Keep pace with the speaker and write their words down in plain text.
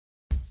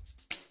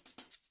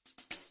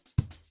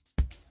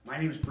My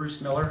name is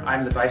Bruce Miller.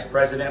 I'm the Vice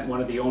President, one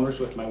of the owners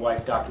with my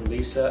wife, Dr.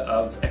 Lisa,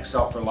 of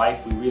Excell for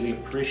Life. We really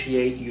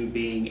appreciate you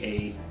being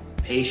a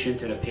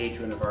patient and a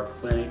patron of our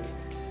clinic.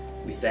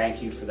 We thank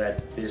you for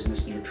that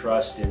business and your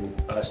trust in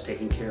us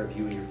taking care of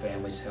you and your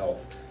family's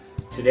health.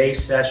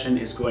 Today's session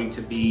is going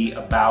to be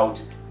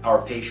about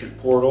our patient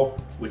portal,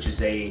 which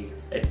is an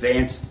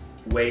advanced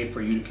way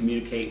for you to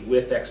communicate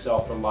with Excell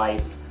for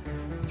Life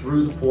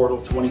through the portal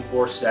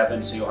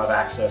 24/7, so you'll have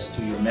access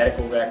to your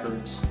medical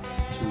records,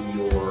 to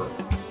your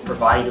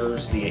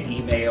providers via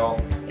email,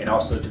 and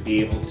also to be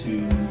able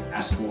to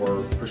ask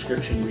for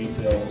prescription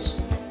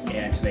refills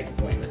and to make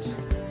appointments.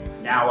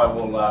 Now I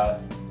will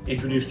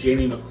introduce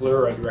Jamie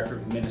McClure, our Director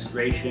of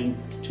Administration,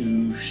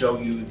 to show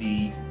you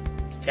the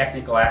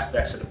technical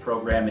aspects of the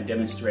program and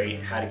demonstrate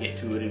how to get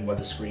to it and what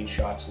the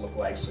screenshots look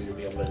like, so you'll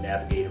be able to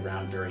navigate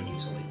around very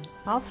easily.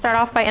 I'll start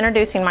off by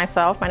introducing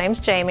myself. My name is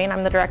Jamie and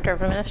I'm the Director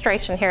of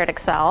Administration here at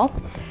Excell.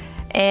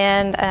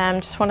 And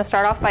just want to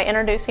start off by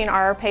introducing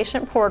our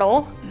patient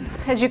portal.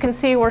 As you can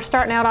see, we're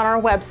starting out on our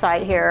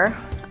website here.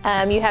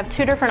 You have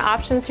two different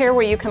options here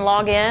where you can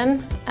log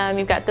in.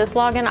 You've got this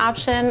login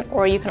option,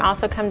 or you can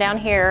also come down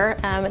here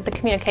to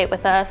communicate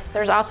with us.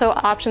 There's also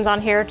options on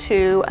here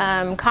to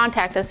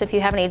contact us if you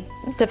have any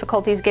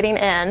difficulties getting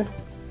in,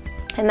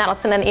 and that'll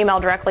send an email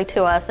directly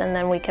to us, and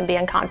then we can be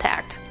in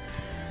contact.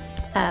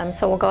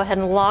 So we'll go ahead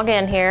and log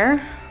in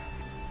here.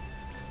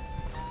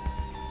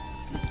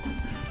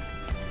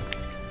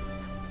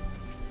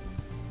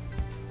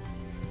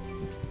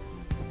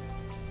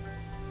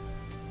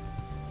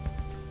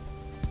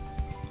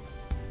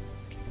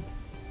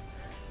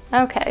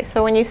 Okay,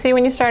 so when you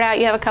start out,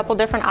 you have a couple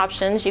different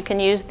options. You can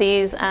use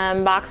these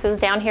boxes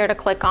down here to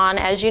click on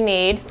as you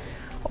need,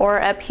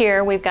 or up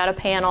here we've got a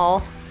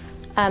panel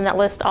that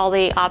lists all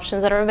the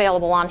options that are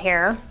available on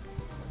here.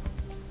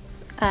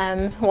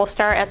 We'll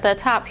start at the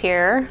top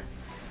here.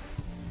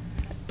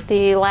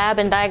 The lab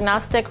and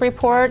diagnostic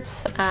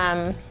reports,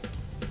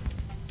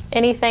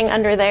 anything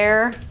under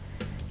there,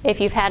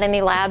 if you've had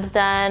any labs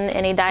done,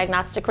 any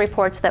diagnostic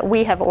reports that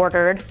we have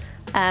ordered,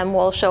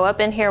 will show up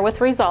in here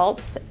with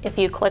results. If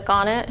you click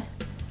on it,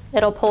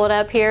 it'll pull it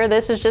up here.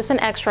 This is just an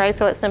x-ray,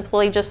 so it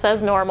simply just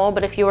says normal,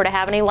 but if you were to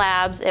have any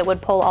labs, it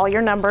would pull all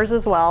your numbers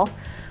as well.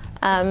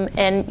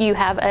 And you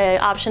have an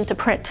option to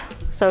print.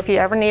 So if you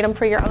ever need them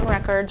for your own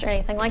records or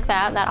anything like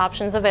that, that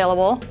option's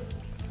available.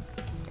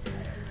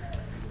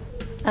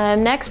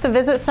 Next, the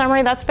visit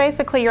summary. That's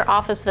basically your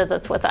office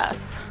visits with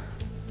us.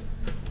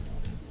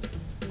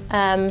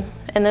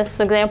 In this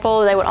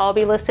example, they would all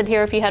be listed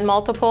here. If you had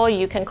multiple,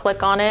 you can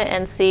click on it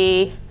and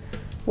see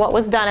what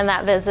was done in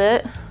that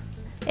visit.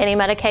 Any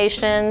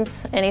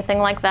medications, anything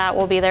like that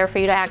will be there for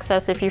you to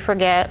access if you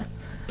forget.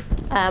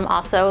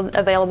 Also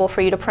available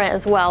for you to print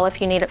as well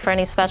if you need it for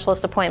any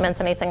specialist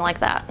appointments, anything like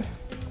that.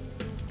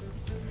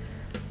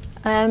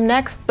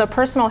 Next, the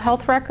personal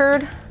health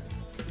record.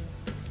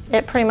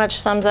 It pretty much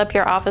sums up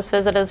your office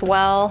visit as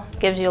well,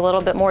 gives you a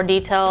little bit more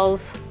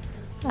details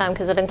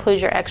because it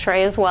includes your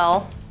x-ray as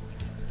well.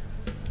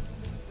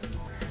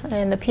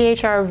 And the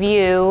PHR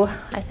view,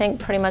 I think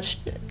pretty much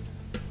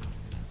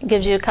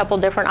gives you a couple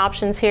different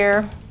options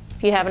here.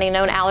 If you have any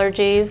known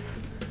allergies,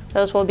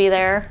 those will be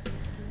there.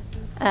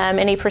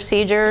 Any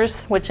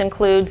procedures, which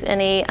includes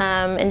any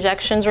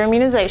injections or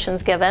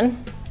immunizations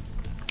given,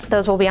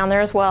 those will be on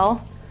there as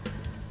well.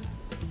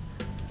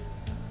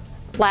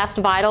 Last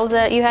vitals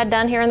that you had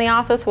done here in the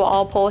office will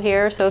all pull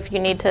here, so if you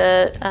need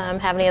to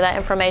have any of that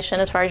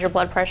information as far as your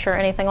blood pressure or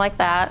anything like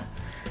that.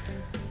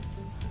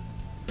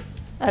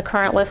 A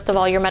current list of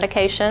all your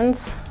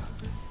medications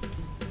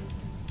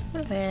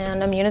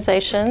and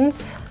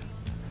immunizations,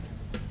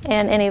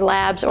 and any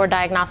labs or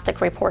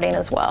diagnostic reporting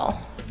as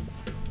well.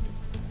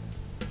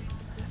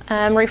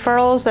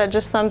 Referrals, that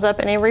just sums up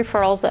any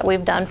referrals that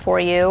we've done for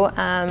you.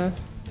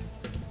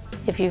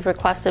 If you've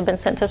requested, been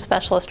sent to a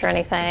specialist or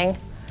anything.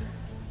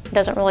 It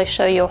doesn't really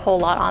show you a whole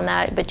lot on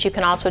that, but you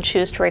can also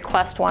choose to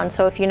request one.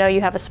 So if you know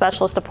you have a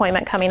specialist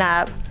appointment coming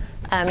up,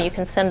 you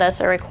can send us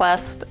a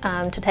request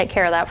to take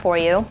care of that for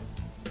you.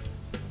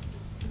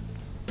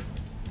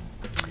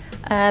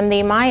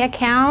 The My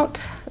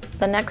Account,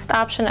 the next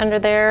option under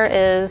there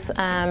is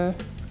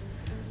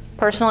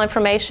personal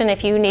information.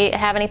 If you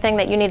have anything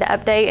that you need to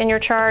update in your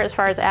chart as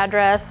far as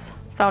address,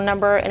 phone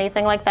number,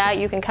 anything like that,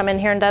 you can come in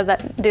here and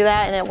do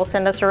that, and it will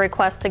send us a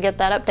request to get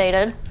that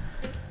updated.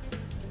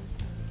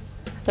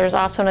 There's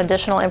also an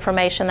additional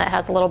information that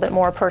has a little bit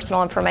more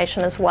personal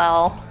information as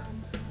well,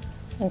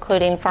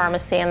 including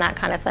pharmacy and that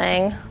kind of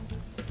thing.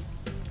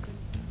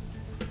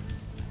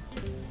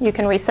 You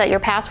can reset your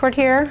password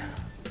here.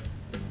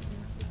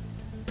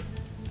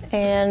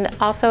 And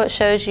also it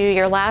shows you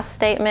your last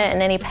statement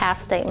and any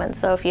past statements.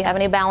 So if you have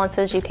any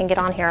balances, you can get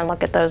on here and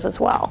look at those as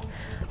well.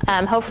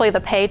 Hopefully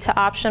the pay to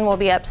option will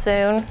be up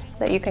soon,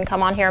 that you can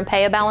come on here and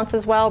pay a balance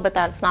as well, but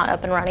that's not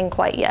up and running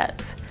quite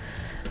yet.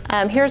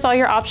 Here's all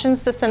your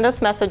options to send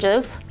us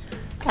messages.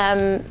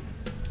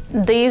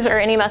 These are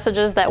any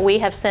messages that we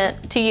have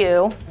sent to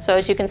you. So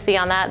as you can see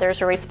on that, there's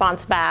a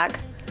response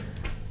back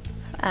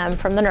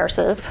from the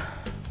nurses.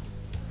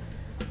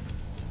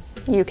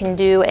 You can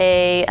do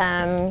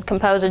a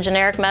compose a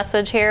generic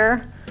message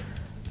here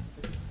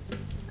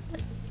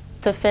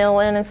to fill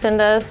in and send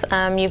us.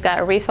 You've got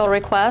a refill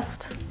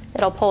request.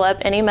 It'll pull up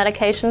any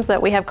medications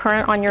that we have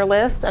current on your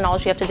list, and all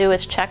you have to do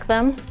is check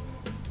them.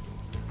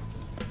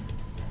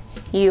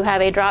 You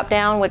have a drop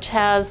down which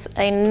has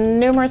a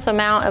numerous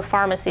amount of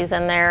pharmacies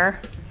in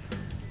there,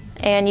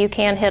 and you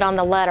can hit on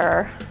the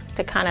letter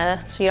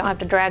to so you don't have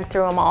to drag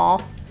through them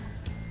all.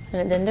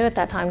 And it didn't do it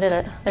that time, did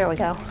it? There we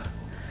go.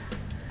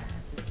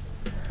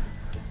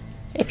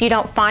 If you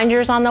don't find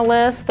yours on the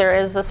list, there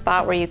is a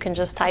spot where you can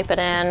just type it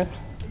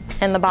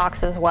in the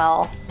box as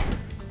well,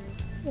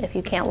 if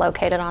you can't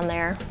locate it on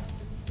there.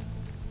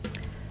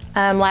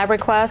 Lab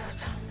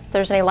request, if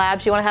there's any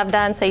labs you want to have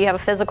done, say you have a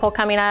physical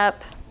coming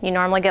up, you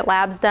normally get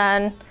labs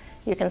done,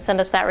 you can send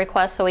us that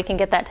request so we can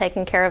get that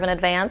taken care of in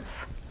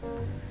advance.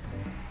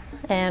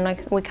 And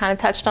we kind of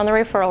touched on the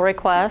referral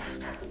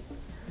request.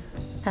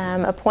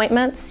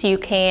 Appointments, you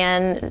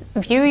can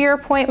view your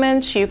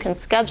appointments, you can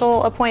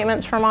schedule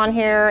appointments from on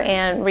here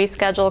and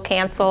reschedule,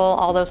 cancel,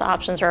 all those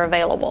options are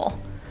available.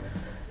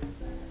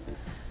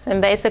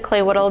 And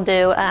basically what it'll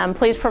do,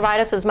 please provide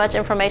us as much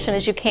information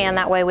as you can,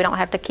 that way we don't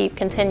have to keep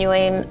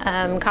continuing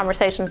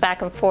conversations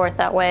back and forth,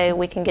 that way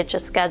we can get you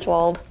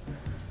scheduled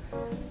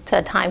to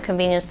a time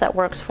convenience that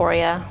works for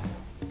you.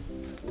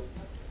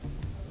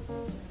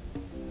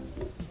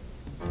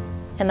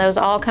 And those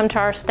all come to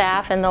our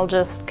staff and they'll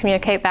just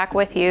communicate back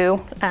with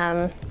you,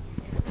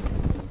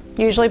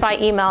 usually by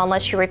email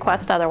unless you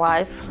request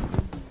otherwise.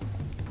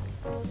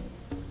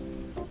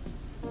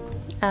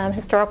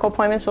 Historical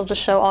appointments will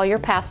just show all your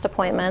past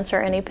appointments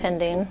or any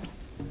pending.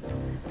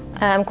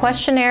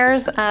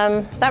 Questionnaires,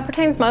 that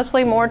pertains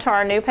mostly more to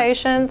our new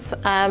patients,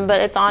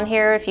 but it's on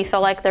here if you feel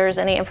like there's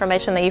any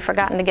information that you've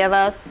forgotten to give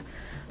us.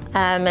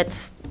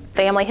 It's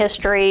family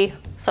history,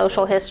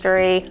 social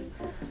history,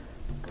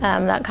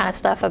 that kind of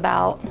stuff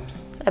about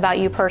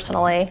you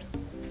personally.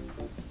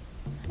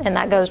 And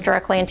that goes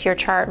directly into your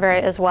chart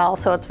as well,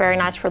 so it's very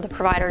nice for the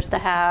providers to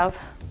have.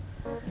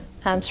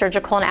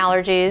 Surgical and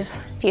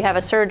allergies. If you have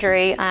a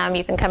surgery,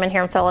 you can come in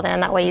here and fill it in.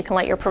 That way you can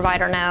let your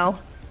provider know.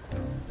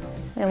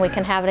 And we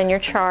can have it in your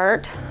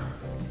chart.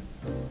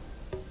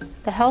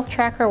 The health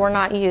tracker we're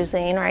not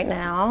using right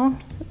now.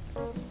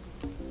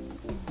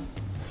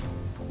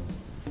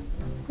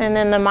 And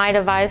then the My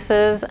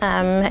Devices,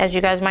 as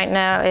you guys might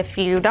know, if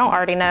you don't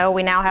already know,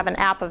 we now have an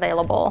app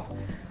available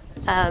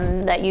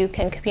that you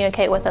can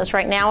communicate with us.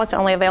 Right now it's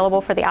only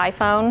available for the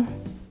iPhone.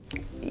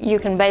 You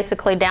can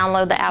basically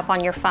download the app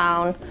on your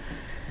phone.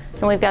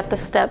 And we've got the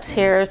steps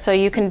here, so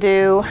you can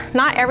do,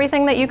 not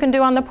everything that you can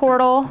do on the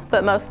portal,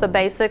 but most of the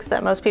basics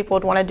that most people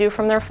would want to do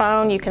from their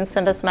phone. You can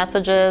send us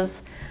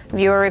messages,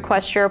 view or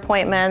request your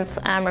appointments,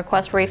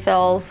 request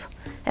refills,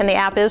 and the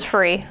app is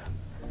free.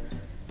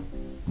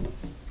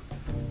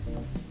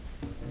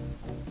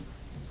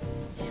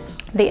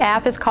 The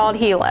app is called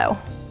Helo.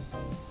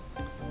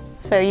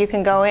 So you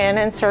can go in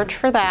and search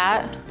for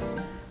that.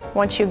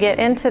 Once you get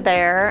into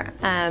there,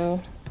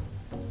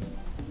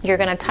 you're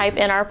going to type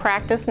in our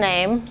practice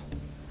name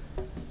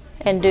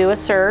and do a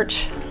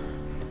search.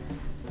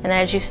 And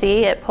as you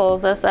see, it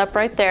pulls us up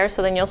right there,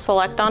 so then you'll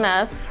select on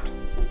us.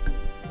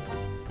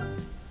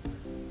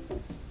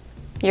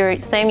 Your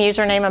same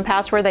username and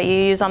password that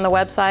you use on the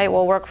website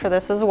will work for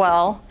this as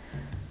well.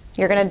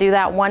 You're going to do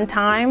that one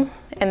time,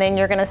 and then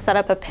you're going to set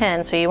up a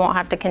PIN, so you won't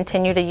have to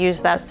continue to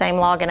use that same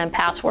login and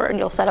password.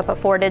 You'll set up a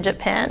 4-digit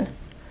PIN.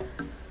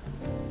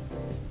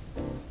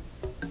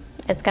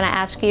 It's going to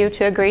ask you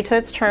to agree to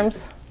its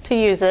terms to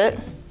use it.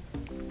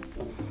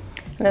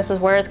 And this is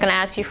where it's going to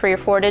ask you for your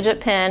 4-digit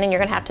PIN, and you're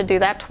going to have to do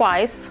that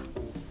twice.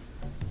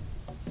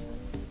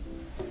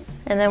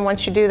 And then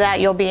once you do that,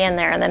 you'll be in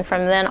there, and then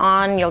from then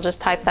on you'll just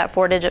type that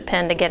 4-digit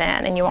PIN to get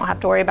in, and you won't have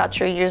to worry about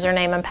your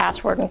username and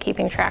password and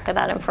keeping track of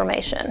that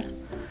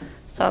information.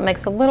 So it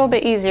makes it a little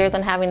bit easier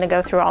than having to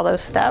go through all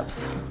those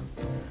steps.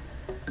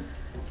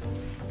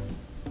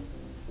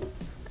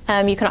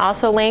 You can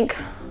also link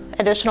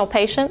additional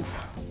patients,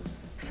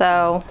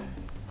 so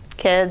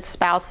kids,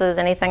 spouses,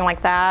 anything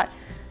like that.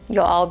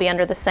 You'll all be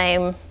under the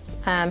same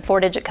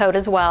 4-digit code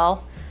as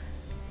well,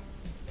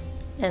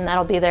 and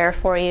that'll be there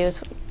for you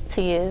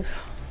to use.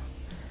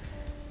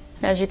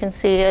 As you can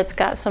see, it's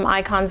got some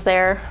icons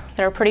there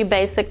that are pretty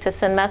basic to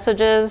send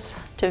messages,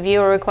 to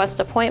view or request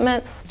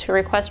appointments, to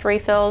request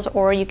refills,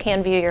 or you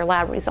can view your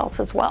lab results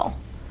as well.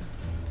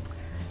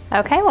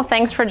 Okay, well,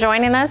 thanks for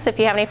joining us. If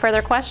you have any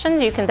further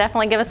questions, you can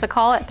definitely give us a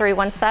call at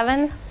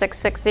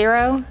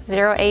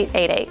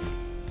 317-660-0888.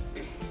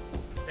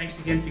 Thanks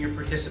again for your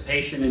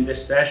participation in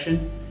this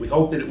session. We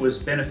hope that it was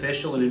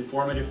beneficial and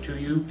informative to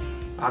you.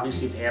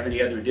 Obviously, if you have any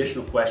other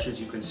additional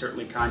questions, you can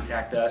certainly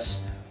contact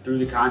us through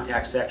the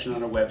contact section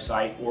on our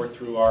website or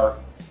through our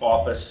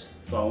office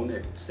phone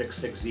at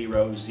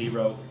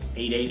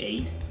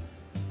 660-0888.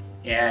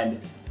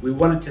 And we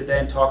wanted to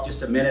then talk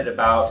just a minute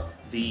about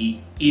the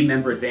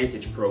eMember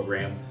Advantage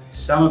program.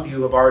 Some of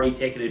you have already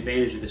taken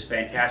advantage of this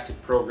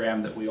fantastic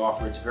program that we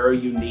offer. It's very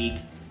unique.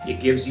 It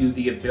gives you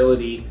the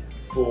ability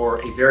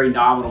for a very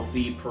nominal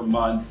fee per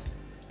month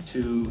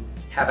to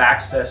have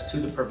access to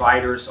the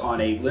providers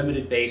on a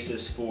limited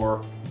basis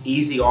for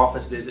easy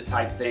office visit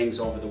type things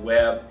over the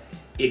web.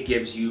 It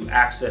gives you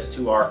access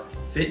to our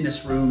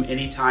fitness room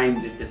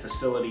anytime that the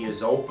facility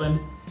is open.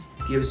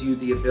 Gives you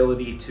the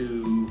ability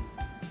to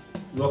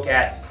look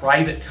at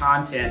private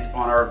content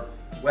on our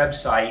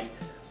website,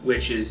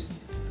 which is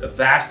a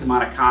vast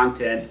amount of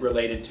content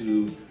related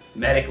to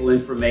medical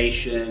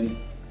information,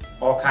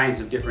 all kinds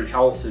of different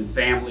health and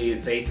family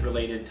and faith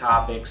related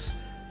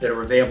topics that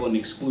are available in an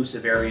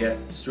exclusive area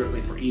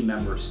strictly for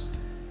e-members.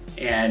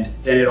 And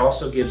then it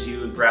also gives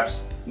you, and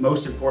perhaps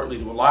most importantly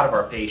to a lot of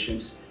our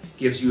patients,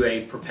 gives you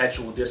a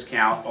perpetual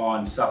discount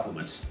on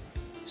supplements.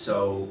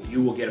 So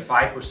you will get a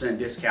 5%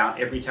 discount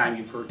every time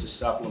you purchase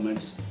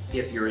supplements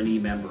if you're an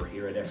e-member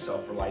here at Excell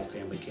for Life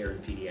Family Care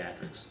and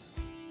Pediatrics.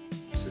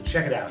 So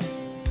check it out.